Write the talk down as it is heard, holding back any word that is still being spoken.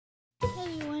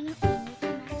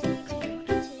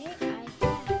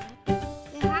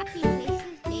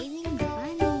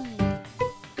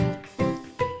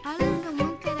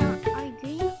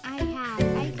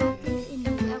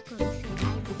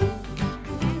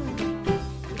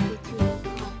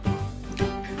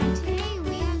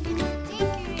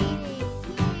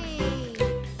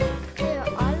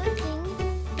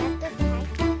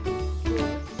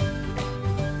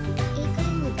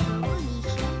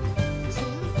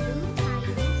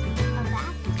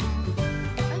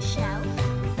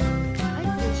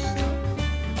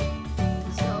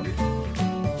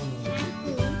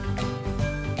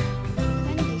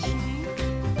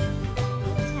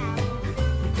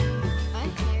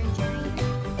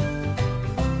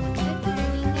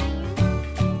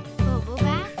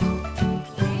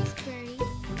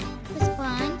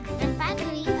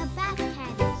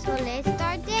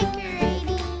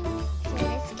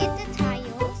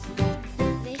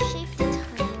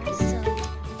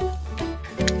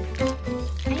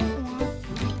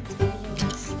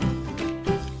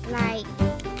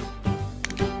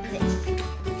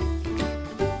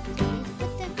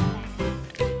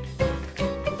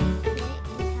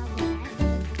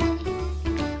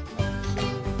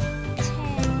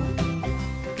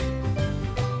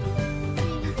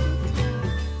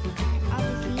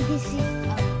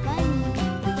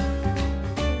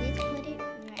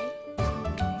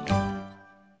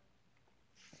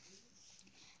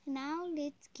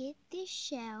let's get this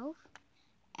shelf.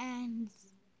 And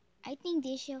I think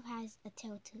this shelf has a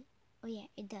tail too. Oh yeah,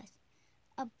 it does.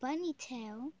 A bunny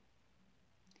tail.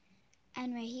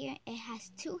 And right here it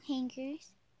has two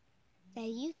hangers that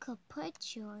you could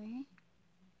put your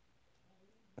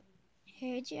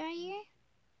hair dryer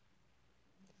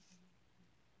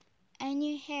and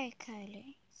your hair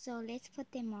curler. So let's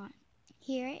put them on.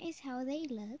 Here is how they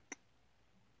look.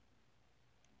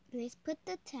 Let's put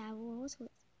the towels with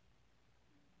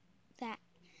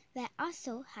that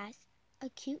also has a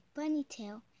cute bunny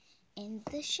tail in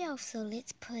the shelf. So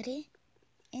let's put it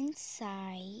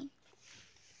inside.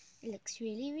 It looks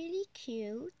really, really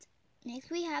cute. Next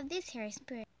we have this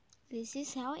hairspray. This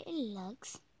is how it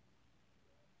looks.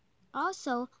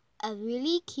 Also a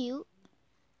really cute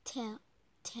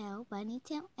bunny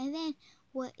tail. And then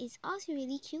what is also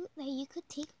really cute, that you could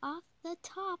take off the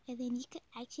top and then you could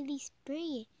actually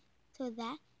spray it. So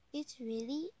that is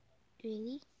really,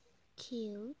 really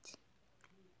cute.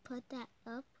 Put that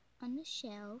up on the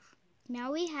shelf.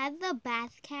 Now we have the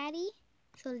bath caddy.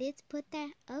 So let's put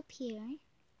that up here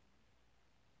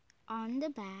on the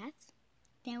bath.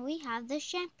 Then we have the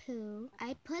shampoo.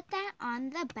 I put that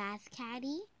on the bath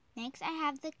caddy. Next I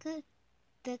have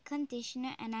the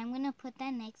conditioner, and I'm going to put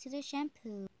that next to the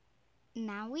shampoo.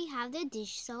 Now we have the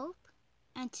dish soap.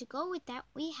 And to go with that,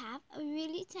 we have a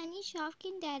really tiny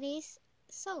Shopkins that is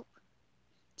soap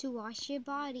to wash your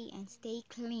body and stay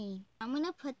clean. I'm going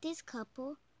to put this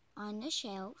couple on the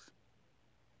shelf.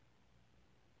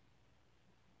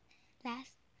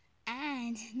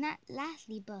 Not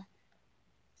lastly, but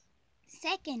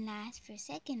second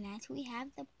last, we have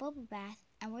the bubble bath.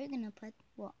 And we're going to put,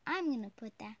 I'm going to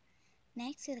put that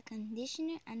next to the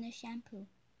conditioner and the shampoo.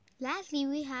 Lastly,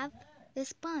 we have the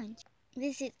sponge.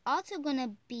 This is also going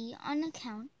to be on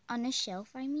a shelf,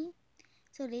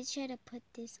 So let's try to put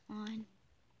this on.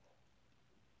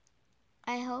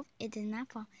 I hope it does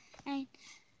not fall.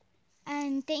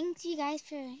 And thanks you guys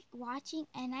for watching.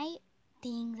 And I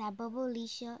think that Bubble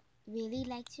Alicia really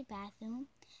likes your bathroom.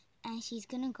 And she's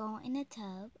going to go in a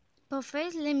tub. But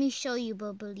first, let me show you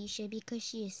Bubble Alicia because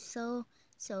she is so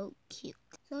cute.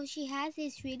 So she has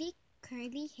this really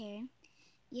curly hair.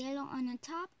 Yellow on the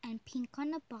top and pink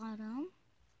on the bottom.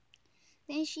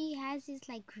 Then she has this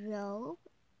like robe.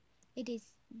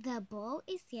 The bow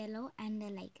is yellow and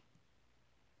the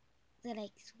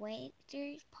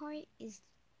sweater part is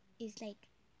like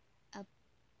a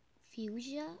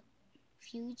fuchsia.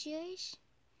 Fuchsia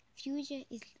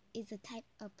is a type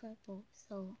of purple.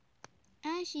 So,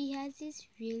 and she has this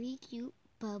really cute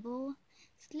bubble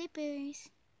slippers.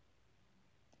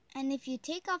 And if you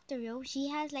take off the robe, she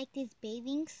has like this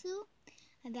bathing suit.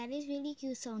 And that is really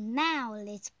cute. So now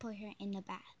let's put her in the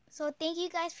bath. So thank you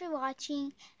guys for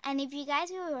watching. And if you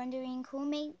guys were wondering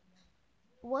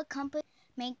what company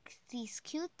makes these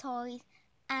cute toys,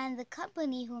 and the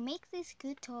company who makes these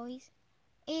cute toys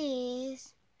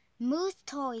is Moose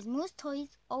Toys. Moose Toys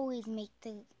always make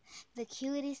the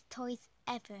cutest toys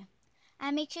ever.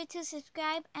 And make sure to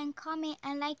subscribe and comment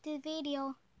and like this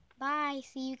video. Bye.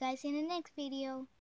 See you guys in the next video.